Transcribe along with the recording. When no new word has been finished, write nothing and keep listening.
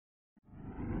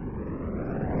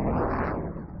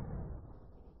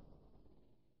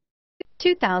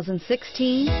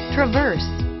2016 Traverse.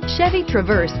 Chevy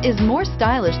Traverse is more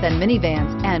stylish than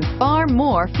minivans and far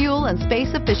more fuel and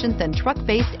space efficient than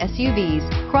truck-based SUVs.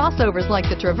 Crossovers like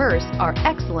the Traverse are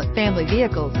excellent family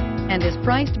vehicles and is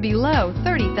priced below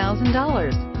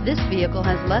 $30,000. This vehicle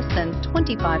has less than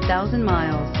 25,000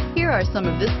 miles. Here are some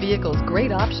of this vehicle's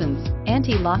great options: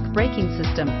 anti-lock braking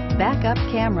system, backup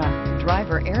camera,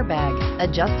 driver airbag,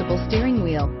 adjustable steering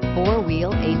wheel,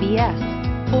 four-wheel ABS,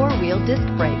 four-wheel disc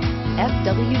brakes,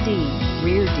 FWD,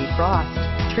 rear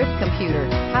defrost, trip computer,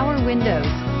 power windows.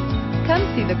 Come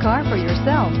see the car for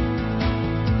yourself.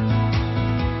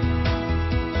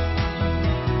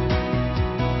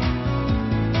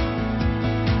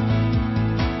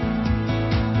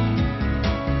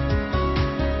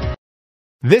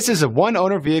 This is a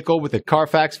one-owner vehicle with a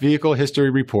Carfax Vehicle History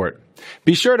Report.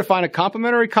 Be sure to find a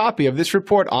complimentary copy of this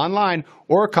report online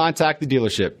or contact the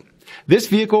dealership. This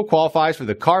vehicle qualifies for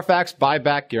the Carfax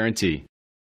Buyback Guarantee.